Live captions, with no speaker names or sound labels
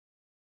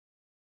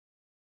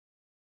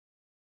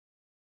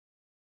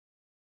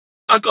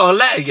I got a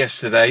letter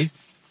yesterday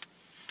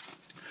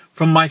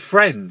from my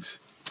friend.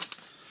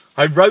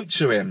 I wrote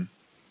to him.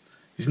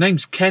 His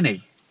name's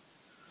Kenny.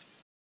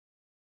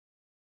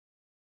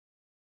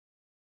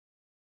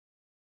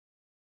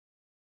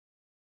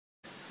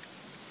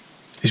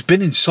 He's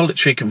been in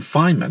solitary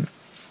confinement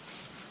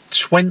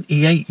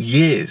 28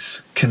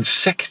 years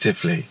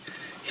consecutively.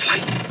 You're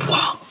like,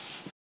 what?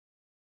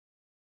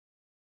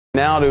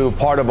 Now to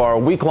part of our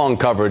week-long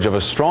coverage of A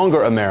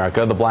Stronger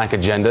America, the Black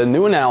Agenda.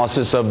 New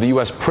analysis of the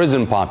U.S.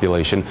 prison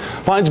population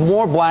finds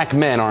more black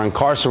men are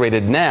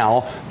incarcerated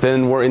now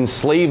than were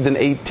enslaved in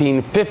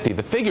 1850.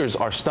 The figures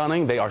are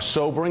stunning. They are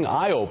sobering,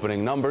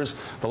 eye-opening numbers.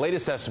 The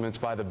latest estimates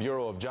by the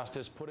Bureau of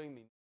Justice putting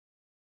the...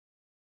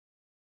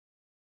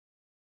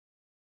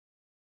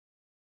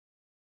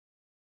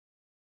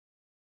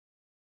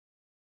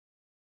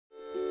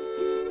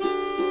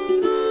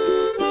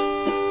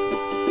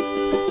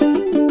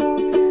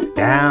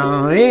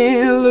 Down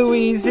in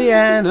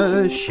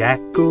Louisiana,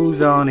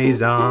 shackles on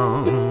his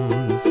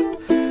arms,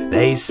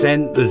 they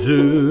sent the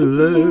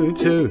Zulu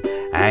to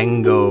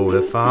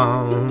Angola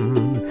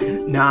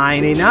farm.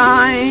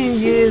 99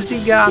 years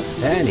he got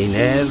and he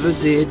never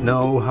did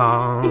no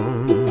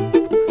harm.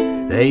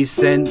 They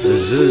sent the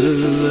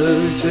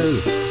Zulu to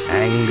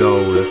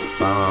Angola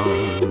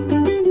farm,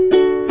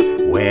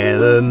 where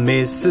the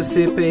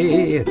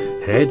Mississippi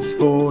heads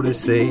for the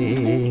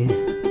sea.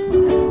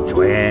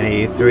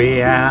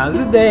 23 hours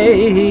a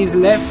day he's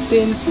left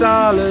in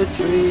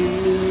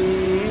solitary.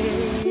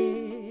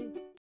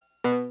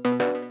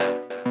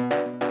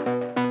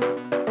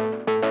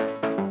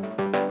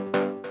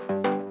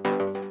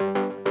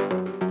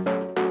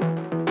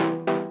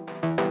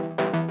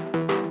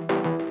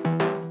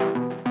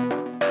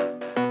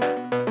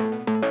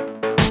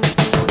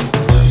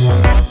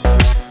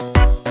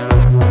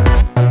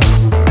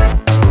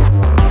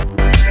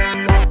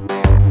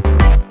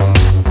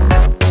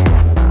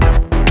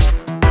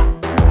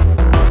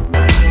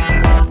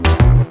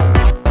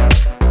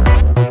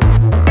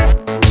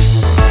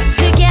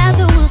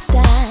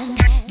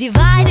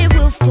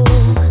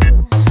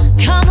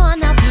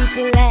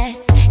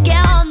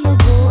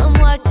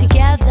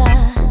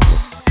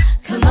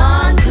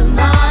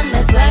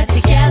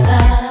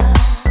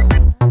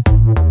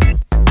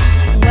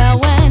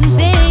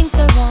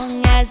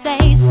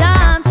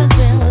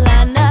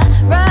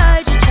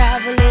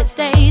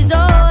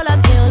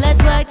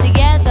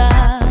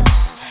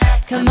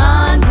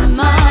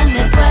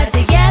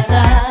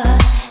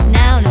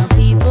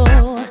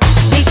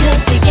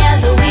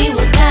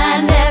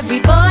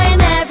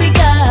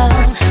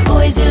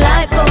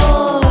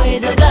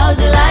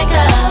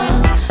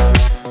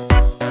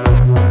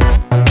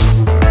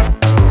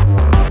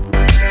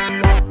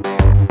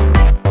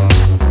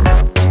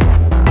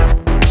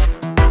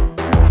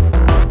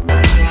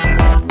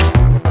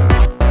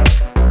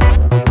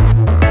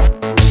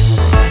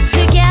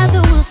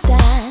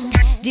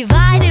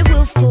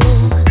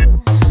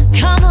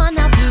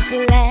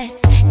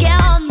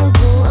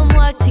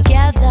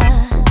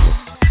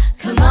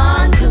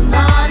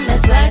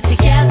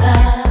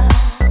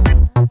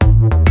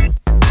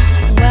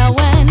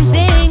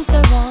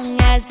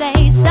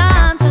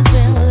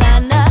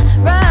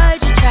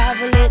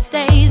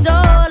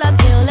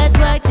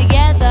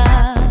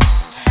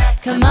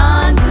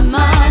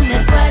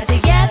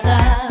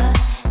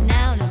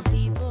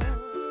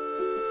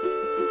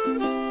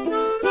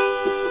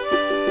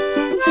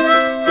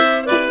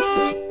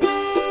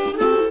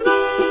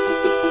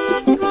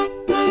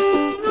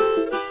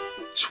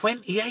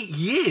 28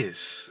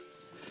 years?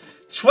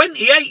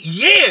 28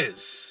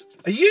 years?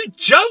 Are you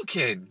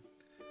joking?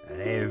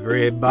 And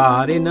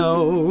everybody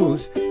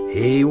knows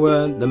he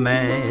weren't the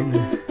man.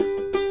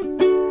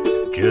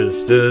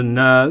 Just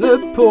another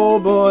poor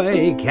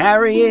boy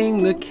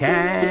carrying the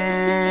can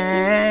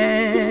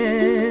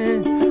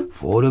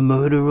for the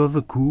murder of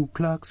the Ku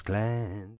Klux Klan.